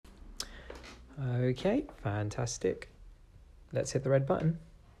Okay, fantastic. Let's hit the red button.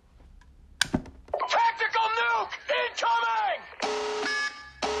 Tactical nuke incoming!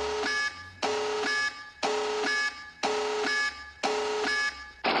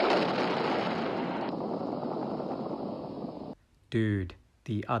 Dude,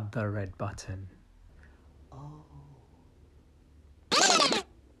 the other red button.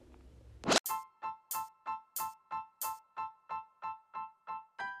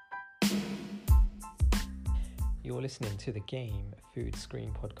 You're listening to the Game Food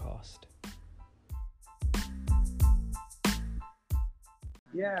Screen podcast.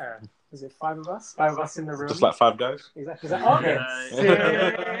 Yeah. Is it 5 of us? 5 of us in the room. Just like 5 guys. Exactly. Is that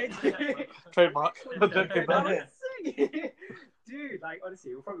okay? Sick. Trademark. Dude, like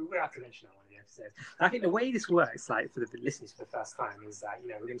honestly, we're gonna have to mention that one of the episodes. I think the way this works, like for the listeners for the first time, is that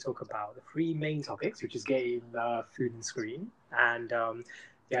we're going to talk about the 3 main topics, which is game, food, and screen. And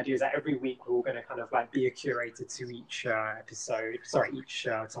the idea is that every week we're all going to kind of like be a curator to each each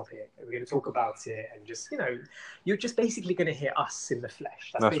topic. We're going to talk about it and just you're just basically going to hear us in the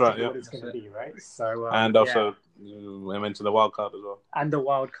flesh. That's basically right, yeah. what it's going to be, right? So And also, we mentioned the wild card as well. and the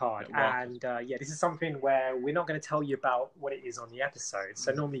wild card. Yeah, And this is something where we're not going to tell you about what it is on the episode.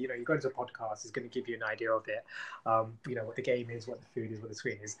 So normally, you go into a podcast, it's going to give you an idea of it. What the game is, what the food is, what the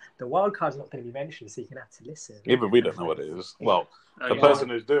screen is. The wild card's not going to be mentioned, so you can have to listen. Even we don't know what it is. Well, the person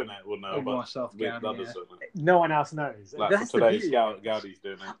who's doing it will know, but myself, we Gowdy, others don't know. No one else knows. Like That's for the today, beauty. Gowdy's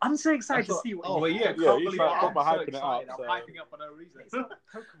doing it. I'm so excited to see what Oh, well, yeah, Yeah, can't you believe start it. I'm proper so hyping it excited. up, I'm so- hyping up for no reason. It's not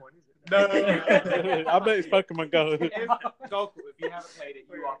Pokemon, is it? No. I bet it's Pokemon Go. Golf, if you haven't played it,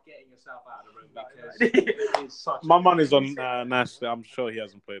 you are getting yourself out of the room because it is such. My money's on Nash. I'm sure he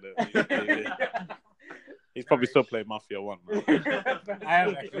hasn't played it. He's probably still playing Mafia 1. Man. I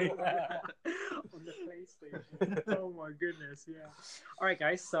have actually. On the PlayStation. Oh my goodness, yeah. All right,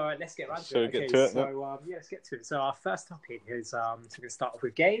 guys. So let's get right to Shall it. we get to it? So let's get to it. So our first topic is so we're going to start off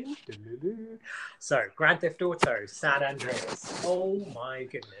with game. So Grand Theft Auto San Andreas. Oh my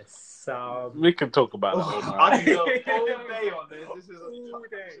goodness. We can talk about that all I night. can go all day on this. This is All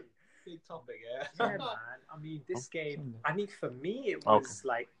day. a big topic, yeah. Yeah, man. I mean, this game. I mean, for me, it was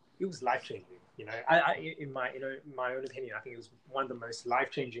it was life changing. In my own opinion, I think it was one of the most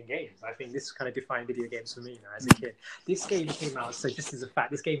life changing games. I think this kind of defined video games for me as a kid. This game came out. So just as a fact,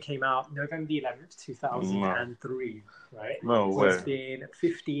 this game came out November 11th, 2003. Right? No So it's way. been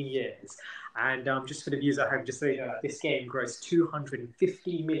 15 years. And just for the viewers at home, just so you know, this game grossed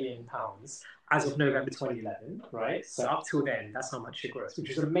 £250 million as of November 2011, right? So up till then, that's how much it grossed, which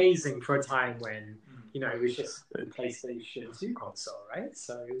is amazing for a time when, it was just the PlayStation 2 console, right?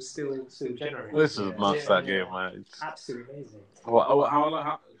 So it was still generating. This is nuts, that game, man. It's... Absolutely amazing.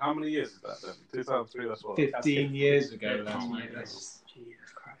 How many years is that then? 2003, that's what? 15 years ago.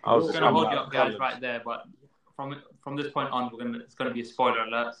 Jesus Christ. I was We're going to hold you up, guys, right there, but from this point on, it's going to be a spoiler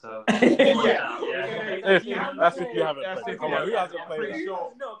alert. So That's if you haven't That's played if it. Come on, who hasn't played pretty it?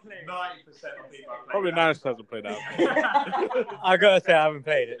 sure Not playing. 90% of people have played Probably it. Nash hasn't played that. I gotta say I haven't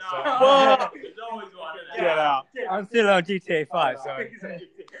played it. So. What? There's always one. Get out. I'm still on GTA 5, so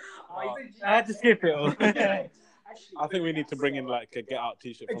I had to skip it all. I think we need to bring in like a Get Out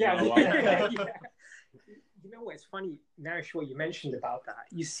t-shirt from Yeah, now on. yeah. You know what? It's funny, Naresh, what you mentioned about that.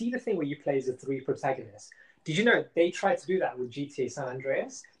 You see the thing where you play as the 3 protagonists. Did you know they tried to do that with GTA San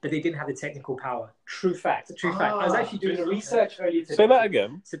Andreas, but they didn't have the technical power? True fact. I was actually doing the research earlier today. Say that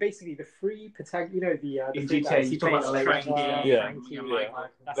again. So basically, the 3 protagonists, the In 3 GTA, guys, you talk about play Frankie. Yeah. Frankie,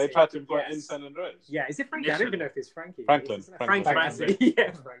 that's They it. tried to put Yes. in San Andreas. Yeah, is it Frankie? I don't even know if it's Frankie. Franklin. It's Franklin. Frankie.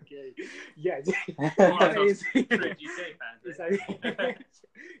 Yeah, Frankie. Yeah. It's like-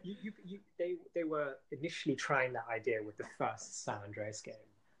 they were initially trying that idea with the first San Andreas game,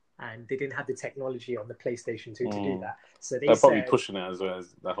 and they didn't have the technology on the PlayStation 2 to do that. So They're probably said, pushing it as well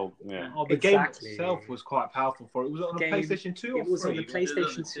as the whole. Yeah. Oh, the Exactly. game itself was quite powerful for it. Was it on the Game- PlayStation 2 or it was on the 3?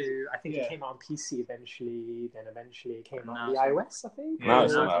 PlayStation 2. I think Yeah. it came out on PC eventually. Then eventually it came out Now on the iOS, I think. Now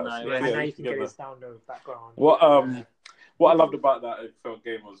it's Yeah, on now ours. it's And Yeah, now you you can get get that. its download background. What I loved about that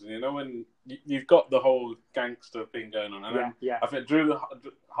game was, when you've got the whole gangster thing going on, and then Yeah. I think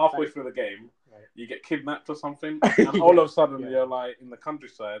halfway through the game, Right. you get kidnapped or something, and all of a sudden Yeah. you're like in the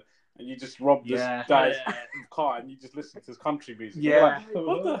countryside, and you just rob this Yeah. guy's car, and you just listen to his country music. Yeah. You're like,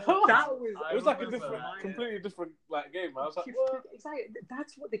 what the hell? That was. It was like a remember different, that, yeah. completely different game. I was like, what? Exactly.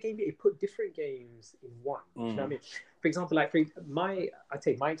 That's what the game did. It put different games in one. Do you know what I mean? For example, like I'd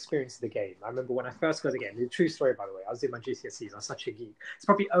say my experience of the game. I remember when I first got the game. The true story, by the way. I was doing my GCSEs. I was such a geek. It's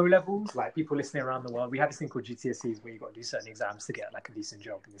probably O levels. Like people listening around the world, we have this thing called GCSEs where you got to do certain exams to get like a decent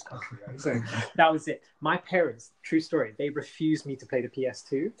job in this country. Right? So That was it. My parents, true story, they refused me to play the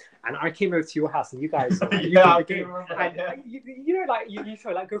PS2, and I came over to your house, and you guys, were like, Yeah, I the do game. remember And, that, you know, like you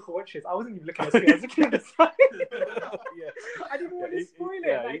try like go for watches. I wasn't even looking at the screen. I was looking at the side. I didn't want to spoil it.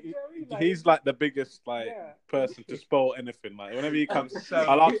 Yeah, Like, you know what I mean? Like, he's like the biggest Yeah. person to spoil anything. Like whenever he comes, So-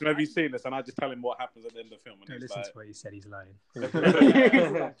 I'll ask him, "Have you seen this?" And I just tell him what happens at the end of the film. And Don't he's listen like, to what he said. He's lying.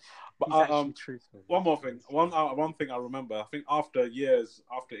 But He's actually truthful. one more thing. One thing I remember. I think after years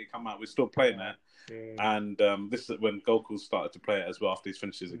after it came out, we're still playing it. Yeah. And this is when Goku started to play it as well after he's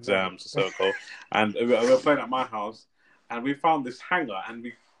finished his exams. So cool. And we were playing at my house, and we found this hangar, and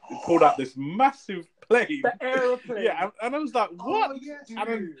we pulled out this massive plane. The aeroplane. Yeah, and I was like, "What?" Oh, yeah, and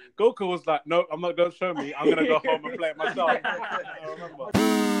then dude. Goku was like, "No, I'm not going to show me. I'm going to go home and play it myself." I remember.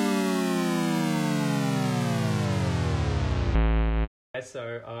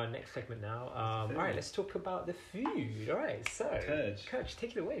 So next segment now. All right, let's talk about the food. All right, so Coach,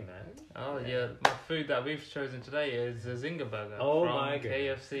 take it away, man. Oh yeah, my food that we've chosen today is a Zinger Burger Oh, from my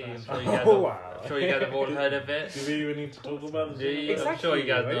goodness. KFC. I'm Oh, sure you guys wow. I'm sure you guys have all heard of it. Do we even need to talk about Do you? this? I'm sure you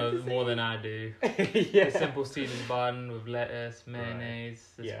guys Exactly, know right? more than I do. Yeah. A simple seasoned bun with lettuce,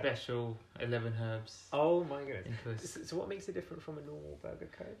 mayonnaise, a Yeah. special 11 herbs. Oh my goodness. into a So what makes it different from a normal burger,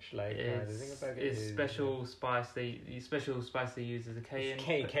 Coach? Like the It's, Zinger Burger it's is special spice. The special spice they use is a cayenne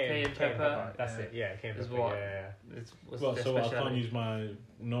Cayenne pepper. That's it. Yeah, cayenne Is pepper. what- Yeah. It's what's Well, their so I can't speciality. use my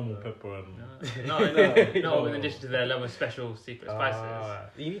normal pepper and... No. In addition to their 11 special secret spices.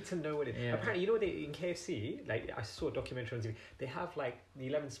 You need to know what it is. Yeah. Apparently, you know what they in KFC, like I saw a documentary on TV, they have like the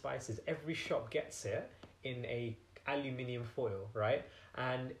 11 spices. Every shop gets it in a aluminium foil, right?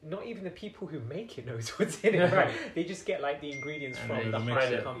 And not even the people who make it knows what's in it, right? They just get like the ingredients And from they the mix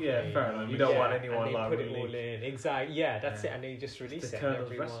highest it. company. Yeah, fair enough. You don't want and anyone they like put it really- all in. Exactly. Yeah, that's Yeah. it. And they just release The it. And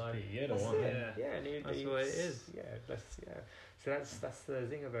Colonel's everyone. recipe. Yeah, the That's one. it. Yeah. Yeah, and That's what it is. Yeah, So that's the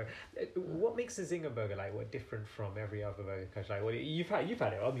Zinger Burger. What makes the Zinger Burger like what different from every other burger? Cause like what you've had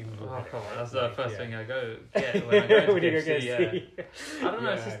it. I mean, we've all Oh, had it, come on. right? That's the Like, first yeah. thing I go get when I go to When you go KFC. KFC. I don't know.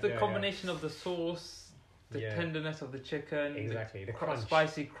 It's Yeah, just the yeah, combination of the sauce, the Yeah. tenderness of the chicken, Exactly, the cr- crunch.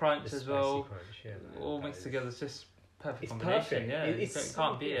 spicy crunch The as spicy well, crunch, yeah, man, all that mixed is- together. It's just perfect It's combination. perfect. Yeah, It's you so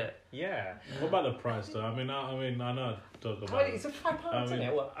can't beat good. it. Yeah. What about the price, though? I know I talk Oh, about it's a £5, I isn't mean,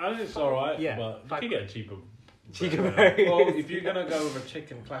 it? Well, I think it's alright, Yeah, but you can get a cheaper Chicken burger. burger. Well, if you're gonna go with a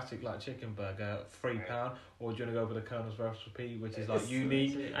chicken classic like chicken burger, £3, or do you wanna go with a Colonel's recipe, which is like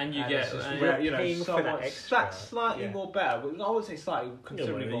unique, And you and get it's just and where, you know, paying for somewhat, that extra. that's slightly Yeah. more better. But I would say slightly Yeah,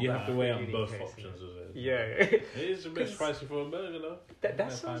 considerably but more you better. have to weigh up Unique both taste, options, is it? Yeah. It is a bit 'Cause pricey for a burger, though.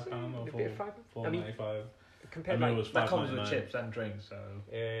 That's £5 or a bit of five. I mean, $4.95. compared I mean, like it was That comes with $5.99. chips and drinks, so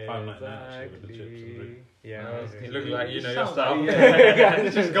 $5.99 actually with the chips and drink. Yeah. No, exactly. you look like you know your Sounds stuff. like- yeah.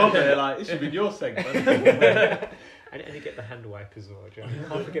 It's just gone there like it should be your segment. And you get the hand wipe as well. Do you know?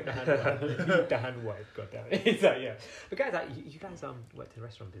 Can't forget the hand wipe. You need the hand wipe. God damn it. It's like, yeah. But guys, like, you guys worked in the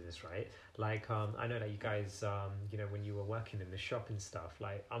restaurant business, right? Like I know that you guys you know when you were working in the shop and stuff.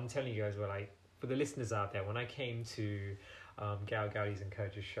 Like I'm telling you guys, were like for the listeners out there, when I came to Gaudi's and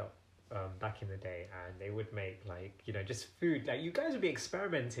Kurt's shop. Back in the day, and they would make like just food. Like you guys would be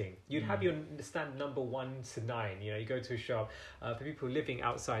experimenting. You'd have your stand number 1 to 9. You go to a shop. For people living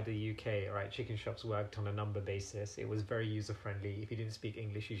outside the UK, right? Chicken shops worked on a number basis. It was very user friendly. If you didn't speak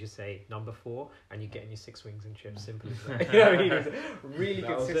English, you just say number 4, and you get in your 6 wings and chips. Simple as that. You know what I mean? It was a really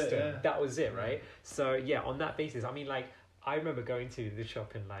good was it, system. yeah. That was it, right? So yeah, on that basis, I mean, like. I remember going to the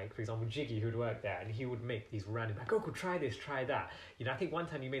shop and like, for example, Jiggy, who'd work there, and he would make these random like, oh, try this, try that. I think one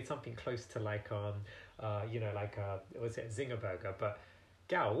time you made something close to like, was it a Zinger burger? But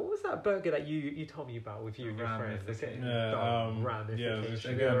Gal, what was that burger that you told me about with you and your friends? Was it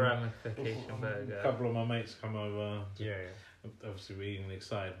Ramification. A ramification A burger. couple of my mates come over. Yeah. Obviously, we're eating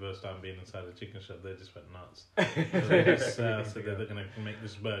excited. First time being inside a chicken shop, they just went nuts. So they just said they're going to make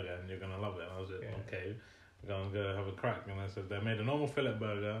this burger and you're going to love it. And I was like, okay, we're going to go have a crack. And I said, they made a normal fillet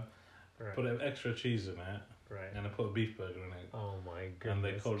burger, Right. put extra cheese in it, Right. and I put a beef burger in it. Oh my goodness. And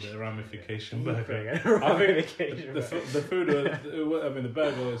they called it a ramification Beef burger. burger. I think Ramification the burger. food was, I mean, the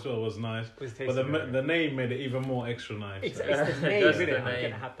burger as well was nice. Was But the name made it even more extra nice. It's the name, Just isn't the it? I'm name.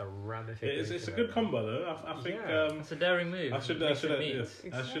 gonna have the ramification. It's a good combo though. I think Yeah. It's a daring move. I should Mix have it meat.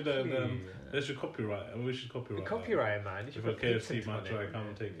 Exactly. they should copyright. We should copyright. Copyright, man. You If should a put KFC patent might on try it. come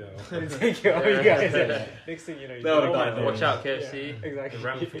and take it out. Take it over, you guys. Next thing you know, They'll you're die. Watch out, Yeah, KFC. exactly. The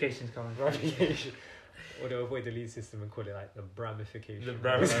ramifications coming. Ramification. Or they'll avoid the lead system and call it like the bramification. The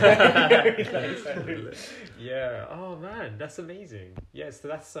bramification. Yeah. Oh man, that's amazing. Yeah. So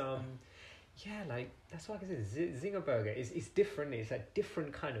that's yeah, like that's why I said Zinger burger is different. It's a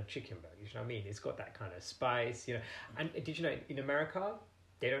different kind of chicken burger. You know what I mean? It's got that kind of spice. And did you know in America?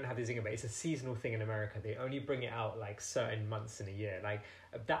 they don't have the zinger burger. It's a seasonal thing in America. They only bring it out like certain months in a year. Like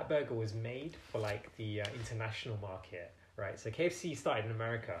that burger was made for like the international market. Right, so KFC started in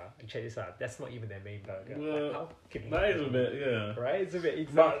America, and check this out. That's not even their main burger. Well, Like, how can that is a bit, yeah. right? It's a bit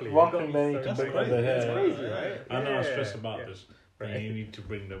exactly. But one It's thing got they me need to so bring crazy. over here. It's crazy, right? I know I Yeah, stress about yeah. this. Right. You need to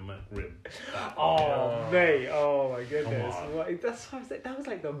bring the McRib. Oh, mate! Oh my goodness! on. What, that's why I was like, that was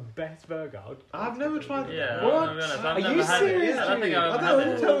like the best burger. I've never tried it. Yeah, What? I'll be honest, I've Are never you had serious, it. I don't think dude? I've I ever don't know.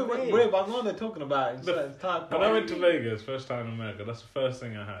 had it. Tell me Wait. where, but I know they're talking about in certain type. When I went to Vegas, first time in America, that's the first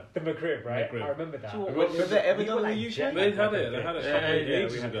thing I had. The McRib, right? McRib. I remember that. So what, was it ever We done were in like the UK? jet They lagged had like it. a They bit. had it Yeah, yeah,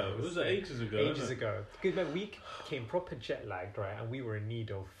 ages we had ago. it. It was ages ago. Ages wasn't it? ago. Because remember, we came proper jet lagged, right? And we were in need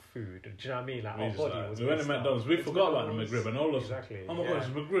of food. Do you know what I mean? Like We our just body like- was. we went to messed up. McDonald's. We It's forgot about the McDonald's. McRib, and all of us. Exactly. Oh my yeah. gosh, it's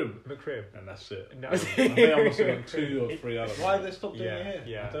McRib, McRib. and that's it. No. I think I must have got 2 or 3 out of Why them. they stopped doing Yeah, it here?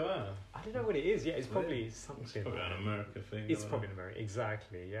 yeah. I don't know. I don't know what it is. Yeah, it's probably It's something. probably an American thing. It's I don't probably know. an American.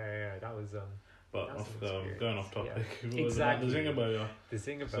 Exactly. Yeah. That was But that's off, an experience. going off topic, Yeah. what was Exactly. about the Zinger Burger? the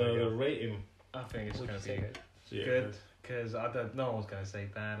zinger So burger. the rating. I think it's Would going you to say be good? Yeah, good because I don't. No one's going to say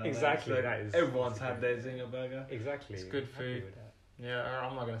bad. are they? Exactly, So that is- everyone's that's a had their zinger burger. Exactly. It's good Happy food. with that. Yeah,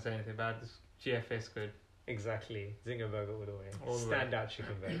 I'm not gonna say anything bad. This GFS good. Exactly. Zinger burger all the way. All the way. Standout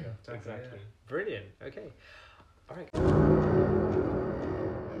chicken burger. Exactly. yeah. Brilliant. Okay. All right.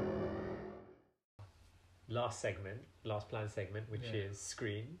 Last segment, last planned segment, which Yeah. is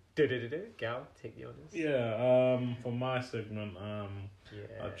screen. Gal, take the honors. Yeah. For my segment,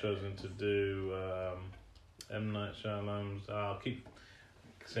 Yeah. I've chosen to do M Night Shyamalan's. I'll keep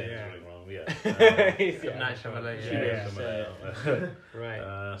saying Yeah. it really wrong. Yeah. Yeah. Night Shyamalan, Yeah.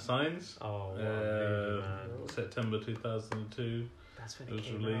 Right. Signs. Oh, wow, man. September 2002. That's when It it was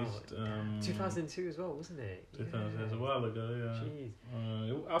came released. out. 2002 as well, wasn't it? 2000. It was a while ago. Yeah.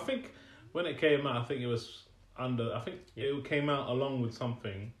 Jeez. I think when it came out, I think it was under. I think it came out along with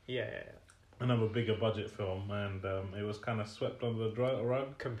something, Yeah. another bigger budget film, and it was kind of swept under the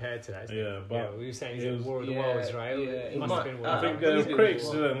rug. Compared to that. isn't Yeah, it? but yeah, we were saying it it's was- War of the yeah, Worlds, right? yeah, it it must might- have been. I I think believe it critics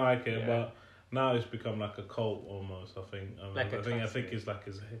was. didn't like it, Yeah. but now it's become like a cult almost. I think. Like a I think classic. it's like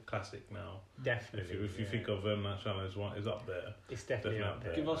it's a classic now. Definitely. If you yeah. think of M Night Shyamalan's one, is up there. it's definitely definitely up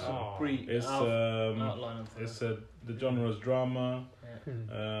there. Give us Oh. a brief It's outline of it's the genre is drama. Hmm.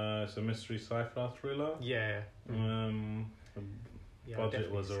 It's a mystery sci-fi thriller. Yeah. Yeah, Budget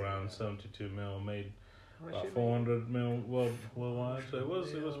definitely was say around that. 72 mil, made How much about it 400 mil worldwide. So it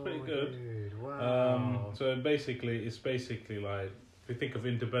was pretty made? good. Dude, wow. So it's basically like if you think of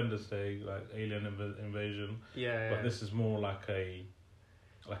Independence Day, like alien invasion, yeah. but this is more like a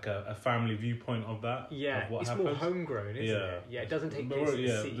family viewpoint of that. Yeah, of what it's happens. more homegrown, isn't Yeah. it? Yeah, it doesn't take But place in the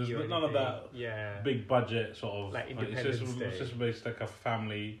yeah, city there's or none of anything. that Yeah. big budget sort of Like it's Independence Day. it's just basically like a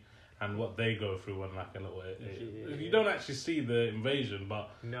family and what they go through when like a little Yeah. you don't actually see the invasion, but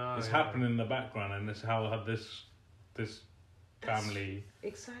No. it's no. happening in the background, and it's how this family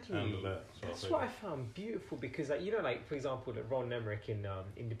Exactly. handle that sort That's of thing. what I found beautiful because, like, you know, like for example, the Ron Emmerich in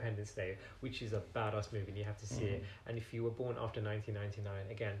Independence Day, which is a badass movie, and you have to see it. And if you were born after 1999,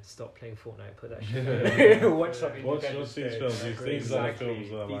 again, stop playing Fortnite, put that shit. Watch something. Watch these films. These are the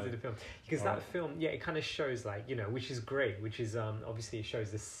films. Are These like, are the films because that film, yeah, it kind of shows like, you know, which is great, which is obviously it shows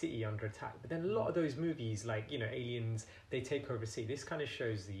the city under attack. But then a lot of those movies, like, you know, aliens, they take over a city. This kind of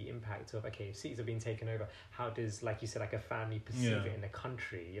shows the impact of, okay, if cities are being taken over, how does, like you said, like a family perceive it in the country?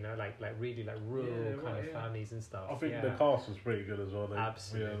 You know, like really like rural kind of families and stuff. I think yeah. the cast was pretty good as well.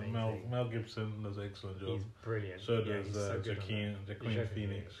 Absolutely Yeah, amazing. Mel Gibson does an excellent job. He's brilliant. So Yeah, does he's so good on Joaquin Joaquin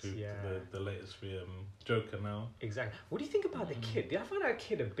Phoenix, who yeah. the latest Joker now. Exactly. What do you think about the kid? Did I find that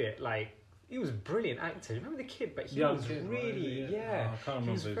kid a bit like he was a brilliant actor? Remember the kid, but he Young was kid, really right? yeah. Oh, I can't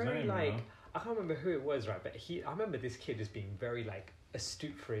he was remember his very name like now. I can't remember who it was, right? But I remember this kid as being very like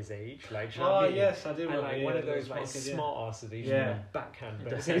astute for his age, like. Do you know what I mean? yes, I do And remember. like yeah, one of the those like fucking, yeah. smart asses that you Yeah. yeah. backhand,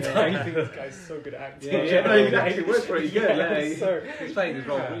 but at the same time you think this guy's so good at acting. Yeah, Do you yeah, know no, what I he mean? actually was pretty good. Yeah, Yeah, it was so he's playing his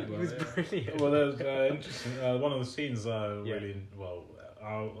role yeah, really he well. was yeah. brilliant. Well, there's interesting. One of the scenes Yeah. really well.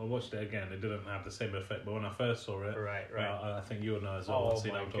 I watched it again. It didn't have the same effect, but when I first saw it, Right. I think you'll know as well. What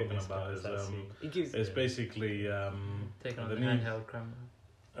scene my I'm talking goodness, about guys, is that scene. It gives it's basically Taking on the the news. handheld camera.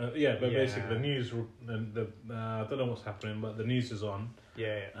 Basically the news. The I don't know what's happening, but the news is on,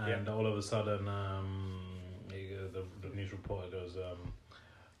 yeah. and all of a sudden, the news reporter goes,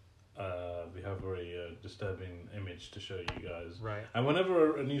 "We have a very disturbing image to show you guys." Right. And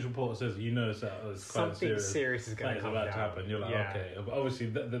whenever a news reporter says, you know, it's quite Something serious is going like to it's come about down. to happen. You're like, Yeah. okay. But obviously,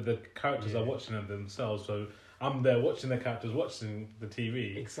 the characters Yeah. are watching them themselves, so I'm there watching the characters, watching the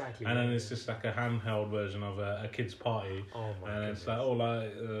TV, Exactly. and then it's just like a handheld version of a kid's party, Oh my and goodness. it's like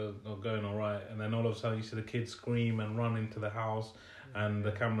all going all right, and then all of a sudden you see the kids scream and run into the house, and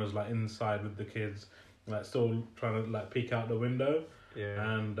the camera's like inside with the kids, like still trying to like peek out the window.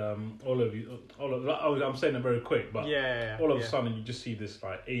 Yeah. And I'm saying it very quick, but all of a sudden you just see this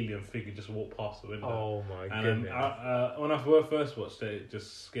like alien figure just walk past the window. Oh my and goodness! When I first watched it, it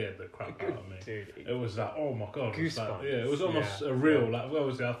just scared the crap out of me. Dude, it was like, oh my god, it was like, goosebumps. it was almost a real. Like,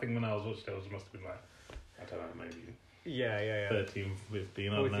 obviously, I think when I was watching it, must have been like, I don't know, maybe 13,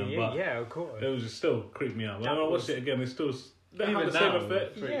 15, I don't know. But of course. it was just still creeped me out. When I watched it again, it's still. They Even have the same now,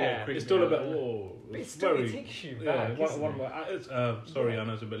 effect. yeah, It's still a bit. Whoa, It's still, very. it takes you back. Yeah, sorry, I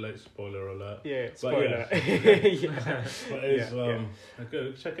know it's a bit late. Spoiler alert. Yeah, But spoiler. But it's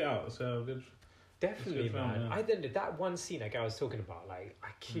good. Check it out. So good. Definitely, It's good man. film, yeah. I think that one scene like I was talking about, like, I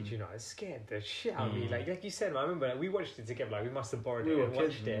kid you not, it scared the shit out of me. Like you said, I remember we watched it together. Like we must have borrowed it and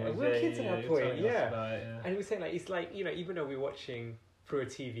watched it. And we were kids at that point, And we were saying like it's like, you know, even though we're watching through a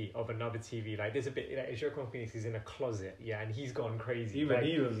TV of another TV, like there's a bit like Joaquin Phoenix is in a closet, and he's gone crazy. Even like,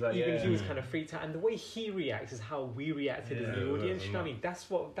 he was like, he was kind of freaked out, and the way he reacts is how we reacted as the audience. You know what I mean? That's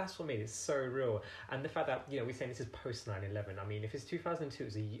what made it so real, and the fact that we're saying this is post 9/11. I mean, if it's 2002,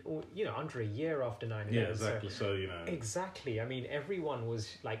 it's under a year after 9/11. Yeah, exactly. So exactly. I mean, everyone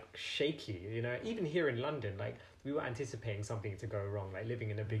was like shaky. Even here in London, like we were anticipating something to go wrong, like living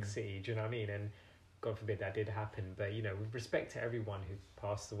in a big city. Do you know what I mean? And God forbid that did happen, but with respect to everyone who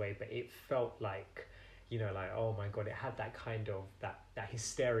passed away, but it felt like, like, oh my God, it had that kind of that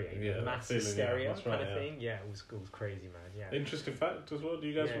hysteria, mass feeling, hysteria kind of thing. Yeah, it was crazy, man. Yeah. Interesting fact as well. Do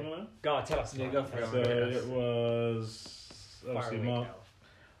you guys want to know? God, tell us. Yeah, go for it. So it was obviously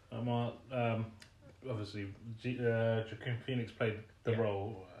obviously Joaquin Phoenix played the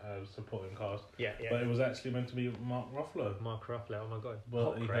role supporting cast. Yeah. But it was actually meant to be Mark Ruffalo. Mark Ruffalo. Oh my God.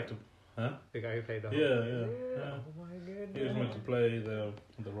 But he had to. Huh? The guy who played the yeah. Oh my goodness. He was meant to play the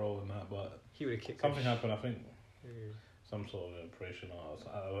role in that, but he would have kicked something happened. I think some sort of operation or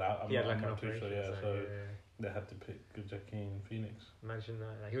I'm not too sure. So they had to pick Joaquin Phoenix. Imagine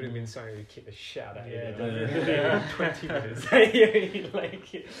that. Like, he would have been sorry to kick the shit out of him. Yeah. 20 minutes.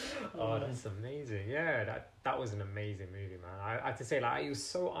 That's amazing. Yeah, that was an amazing movie, man. I have to say, like, it was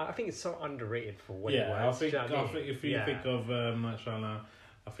so. I think it's so underrated for what it was. I think if you think of Night Shyamalan,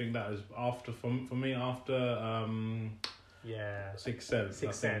 I think that is after for me after Sixth Sense.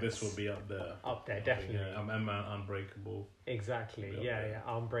 I think this will be up there. Up there, definitely. And Unbreakable. Exactly. Yeah.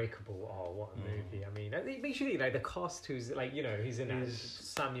 Unbreakable. Oh, what a movie! I mean, it makes you think like the cast who's like he's in it.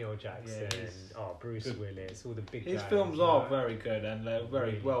 Samuel Jackson, Bruce Willis, all the big. His films are very good and they're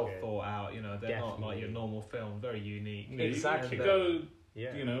very really well thought out. They're not like your normal film. Very unique. Exactly.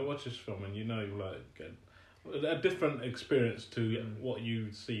 Watch this film and you like get a different experience to what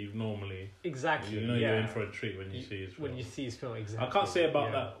you see normally. Exactly. You're in for a treat when you see his film. When you see his film, exactly. I can't say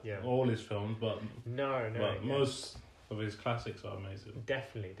about all his films, but but most of his classics are amazing.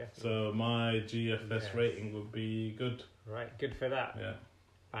 Definitely. So my GFS rating would be good. Right, good for that. Yeah.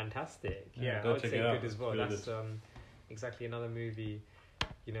 Fantastic. Yeah, I would say good as well. Really That's exactly another movie.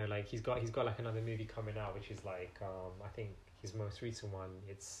 Like he's got like another movie coming out, which is like I think his most recent one.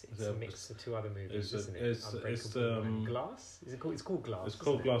 It's a mix of two other movies, isn't it? Unbreakable and Glass. Is it called? It's called Glass. It's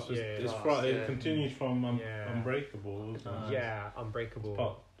called Glass. It continues from Unbreakable.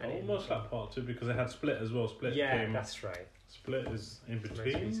 Unbreakable. Almost like part 2 because they had Split as well. That's right. Split is in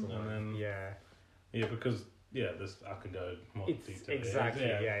between, and then because this I could go more detail.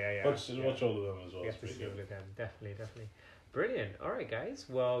 Exactly. Watch all of them as well. You have to see all of them. Definitely. Brilliant. All right, guys.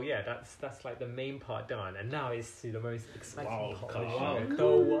 Well, that's like the main part done, and now it's to the most exciting part. The wild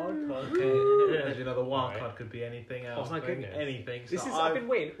card. As you know, the wild card could be anything else. Oh my goodness. Anything. I've been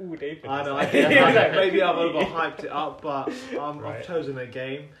waiting all day for this. I know. Maybe I've overhyped it up, but I've chosen a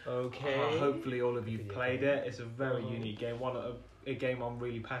game. Okay. Hopefully, all of you played it. It's a very unique game. A game I'm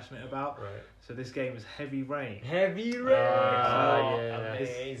really passionate about. Right. So this game is Heavy Rain. Amazing.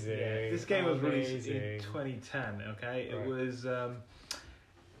 This game was released in 2010. Okay, Right.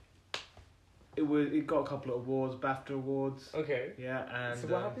 It got a couple of awards, BAFTA awards. Okay. Yeah, and so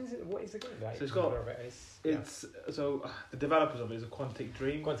what happens? What is the game like? So it's got the developers of it is a Quantic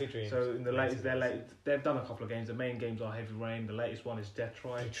Dream. So in the latest, they've done a couple of games. The main games are Heavy Rain. The latest one is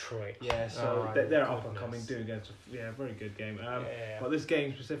Detroit. Yeah, so they're up and coming, doing it. Very good game. But this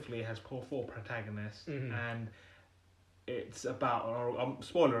game specifically has four protagonists, and it's about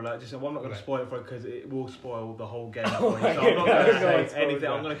spoiler alert. I'm not going to spoil it for it because it will spoil the whole game. So I'm not going to say anything.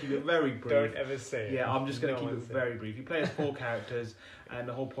 I'm going to keep it very brief. Don't ever say it. Yeah, I'm just going to keep it very brief. You play as 4 characters, and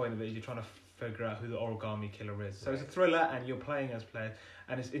the whole point of it is you're trying to figure out who the origami killer is. So it's a thriller, and you're playing as players,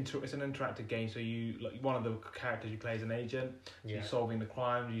 and it's an interactive game. So you one of the characters you play is an agent. So you're solving the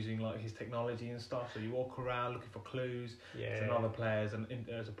crime using his technology and stuff. So you walk around looking for clues. So another player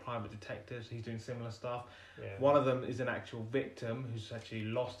is a private detective. So he's doing similar stuff. One of them is an actual victim who's actually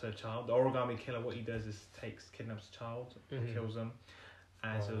lost her child. The origami killer, what he does is kidnaps a child, kills them.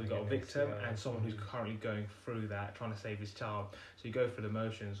 And so we've got a victim and someone who's currently going through that, trying to save his child. So you go through the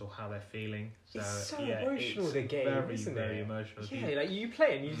emotions or how they're feeling. So, it's so emotional, the game, very, isn't very it? emotional. Yeah, like you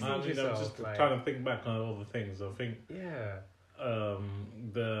play and you see yourself. I'm just trying to think back on all the things. I think it's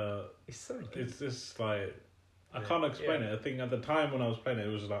so good. it's just like I can't explain it. I think at the time when I was playing it, it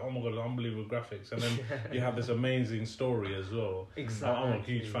was like, oh my god, unbelievable graphics, and then you have this amazing story as well. Exactly. I'm a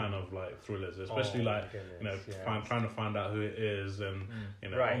huge fan of like thrillers, especially trying to find out who it is, and oh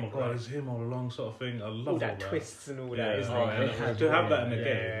my god, it's him all along, sort of thing. I love all that twists and all that, isn't it? To have that in a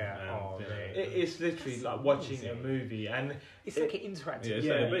game, it's literally like watching a movie, and it's like an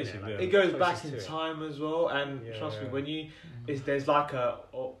interactive. It goes back in time as well, and trust me, when there's like a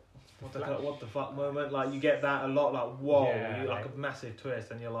what the fuck moment, like you get that a lot, like whoa, like a massive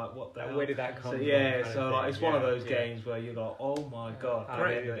twist, and you're like, what the hell? Where did that come from? So like it's one of those games where you're like, oh my god.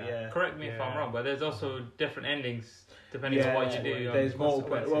 Correct me if I'm wrong, but there's also different endings depending on what you do. There's more.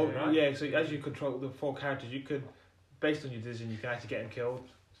 So as you control the 4 characters, you could, based on your decision, you can actually get them killed.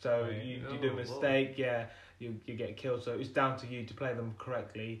 So you do a mistake, you get killed. So it's down to you to play them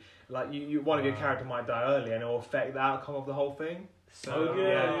correctly. Like one of your character might die early, and it will affect the outcome of the whole thing. So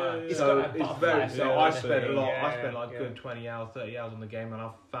I spent a lot. I spent like a good 20 hours, 30 hours on the game, and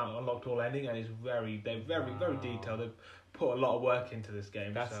I've unlocked all ending, and they're very detailed. They've put a lot of work into this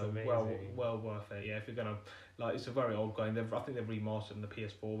game. That's amazing. Well worth it. Yeah, if you're gonna it's a very old game. I think they've remastered in the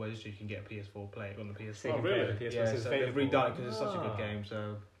PS4 version, so you can get a PS4 play on the PS4. Oh really? Yeah, so they've redone it because it's such a good game.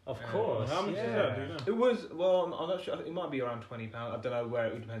 So. Of course. How much is that? Do you know? It was, I'm not sure. It might be around £20. I don't know where.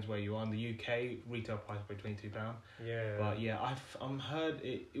 It depends where you are. In the UK, retail price is probably £22. Yeah. But I've heard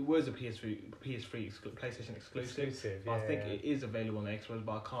it was a PlayStation exclusive. But I think it is available on Xbox,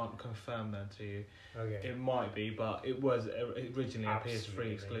 but I can't confirm that to you. Okay. It might be, but it was originally a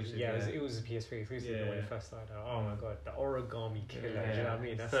PS3 exclusive. Yeah, it was a PS3 exclusive when it first started out. Oh my god, the origami killer. Do you know what I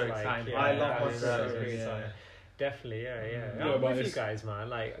mean? That's so like exciting. I love myself. Definitely, I'm with you guys, man.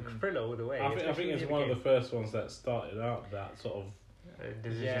 Like thriller all the way. I think it's one of the first ones that started out that sort of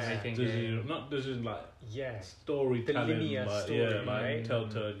decision-making not decision storytelling, the linear story, like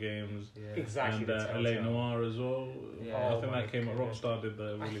Telltale Games, exactly, and LA Noire as well. I think that came at Rockstar did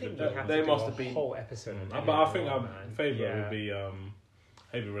the really good job. They must have been whole episode. But I think our favourite would be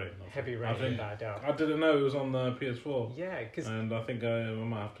Heavy Rain. Heavy Rain, without a doubt. I didn't know it was on the PS4. Yeah, and I think I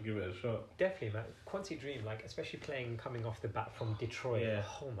might have to give it a shot. Definitely, man. Quantic Dream, like especially coming off the bat from Detroit. Yeah.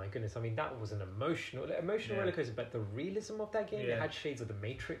 Oh my goodness! I mean, that was an emotional roller coaster. But the realism of that game, it had shades of the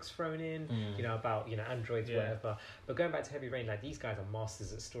Matrix thrown in. About androids, whatever. But going back to Heavy Rain, like these guys are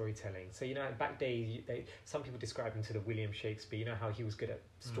masters at storytelling. So back days, some people describe him to the William Shakespeare. You know how he was good at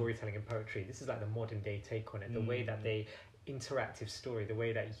storytelling and poetry. This is like the modern day take on it. The way that they interactive story, the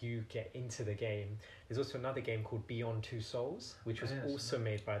way that you get into the game. There's also another game called Beyond Two Souls, which was also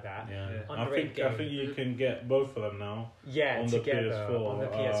made by that. I think you can get both of them now. On together on the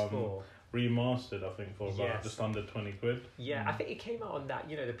PS4. Remastered, I think, for about just under £20. Yeah, I think it came out on that,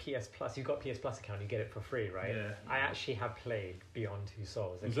 the PS Plus. You've got PS Plus account, you get it for free, right? Yeah. I actually have played Beyond Two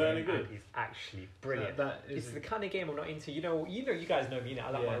Souls. Is that any good? It's actually brilliant. It's the kind of game I'm not into. You guys know me now.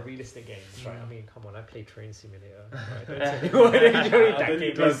 I like my realistic games, right? I mean, come on, I play Train Simulator. Right? That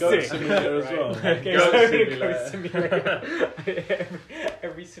game is sick. Simulator as well. Goat Simulator.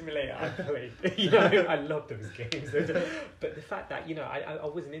 Every simulator I played, I love those games. But the fact that I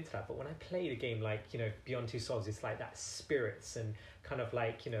wasn't into that, but when I played a game like Beyond Two Souls, it's like that spirits and kind of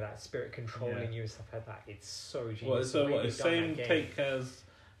like that spirit controlling you and stuff like that. It's so genius. So what? The same take as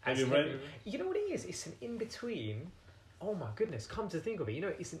Heavy Rain? You know what it is? It's an in between. Oh my goodness! Come to think of it,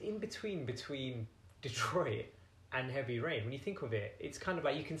 it's an in between Detroit and Heavy Rain. When you think of it, it's kind of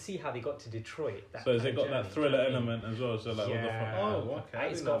like you can see how they got to Detroit. So has it got that thriller element as well? So like,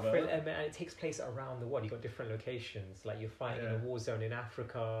 It's got a thriller element, and it takes place around the world. You got different locations, like you're fighting in a war zone in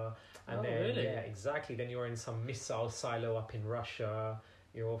Africa, and exactly. Then you're in some missile silo up in Russia.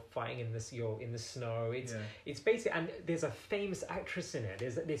 You're fighting you're in the snow. It's basically, and there's a famous actress in it.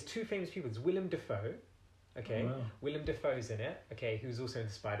 There's 2 famous people. It's Willem Dafoe. Okay, Willem Dafoe's in it. Okay, who's also in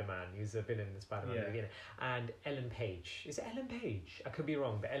Spider-Man. He's a villain in Spider-Man at the beginning. And Ellen Page. Is it Ellen Page? I could be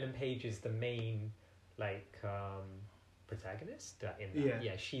wrong, but Ellen Page is the main, protagonist in that.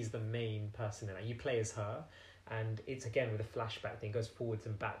 Yeah, she's the main person in that. You play as her. and it's again with a flashback thing, goes forwards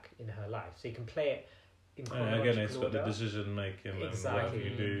and back in her life, so you can play it in again, it's got order. the decision making Exactly. and what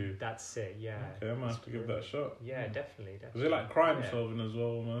you do. That's it. Yeah. Okay, I might have to give that a shot. Yeah, definitely. Was it like crime solving as well,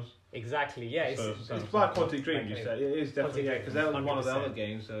 almost? Exactly. Yeah. It's by Quantic Dream. You said it is definitely because that was one of the 100%. other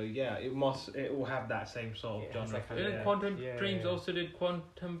games. So yeah, it will have that same sort of genre. Didn't Quantum Dreams also did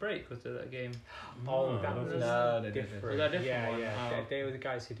Quantum Break? Was there that game? Oh, that was they different. Was that a different yeah, one? yeah. Oh. They were the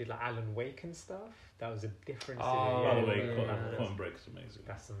guys who did like Alan Wake and stuff. That was a different. Oh, By the way, yeah. Quantum Break is amazing.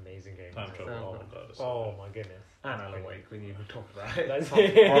 That's an amazing game. Time travel. Oh my god. Oh my goodness. And Alan Wake, we didn't even talk about it. That's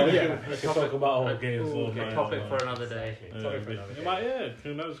We can talk about all games. Topic for another day.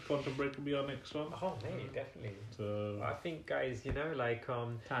 Who knows? Quantum Break could be our next one. Oh, maybe definitely. So I think, guys, you know, like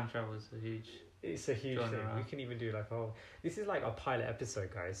Time travel is a huge. it's a huge genre. thing. We can even do like this is like our pilot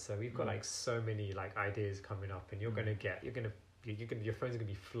episode, guys. So we've got like so many like ideas coming up, and your phone's gonna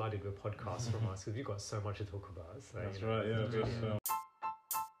be flooded with podcasts from us because we've got so much to talk about. So, that's right. Yeah.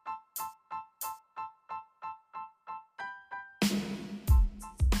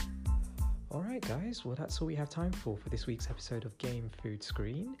 Alright guys, well that's all we have time for this week's episode of Game Food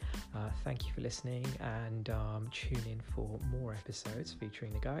Screen. Thank you for listening, and tune in for more episodes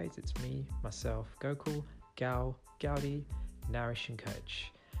featuring the guys. It's me, myself, Gokul, Gal, Gaudi, Narish and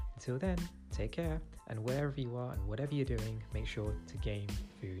Coach. Until then, take care, and wherever you are and whatever you're doing, make sure to game,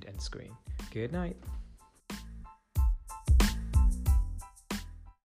 food and screen. Good night.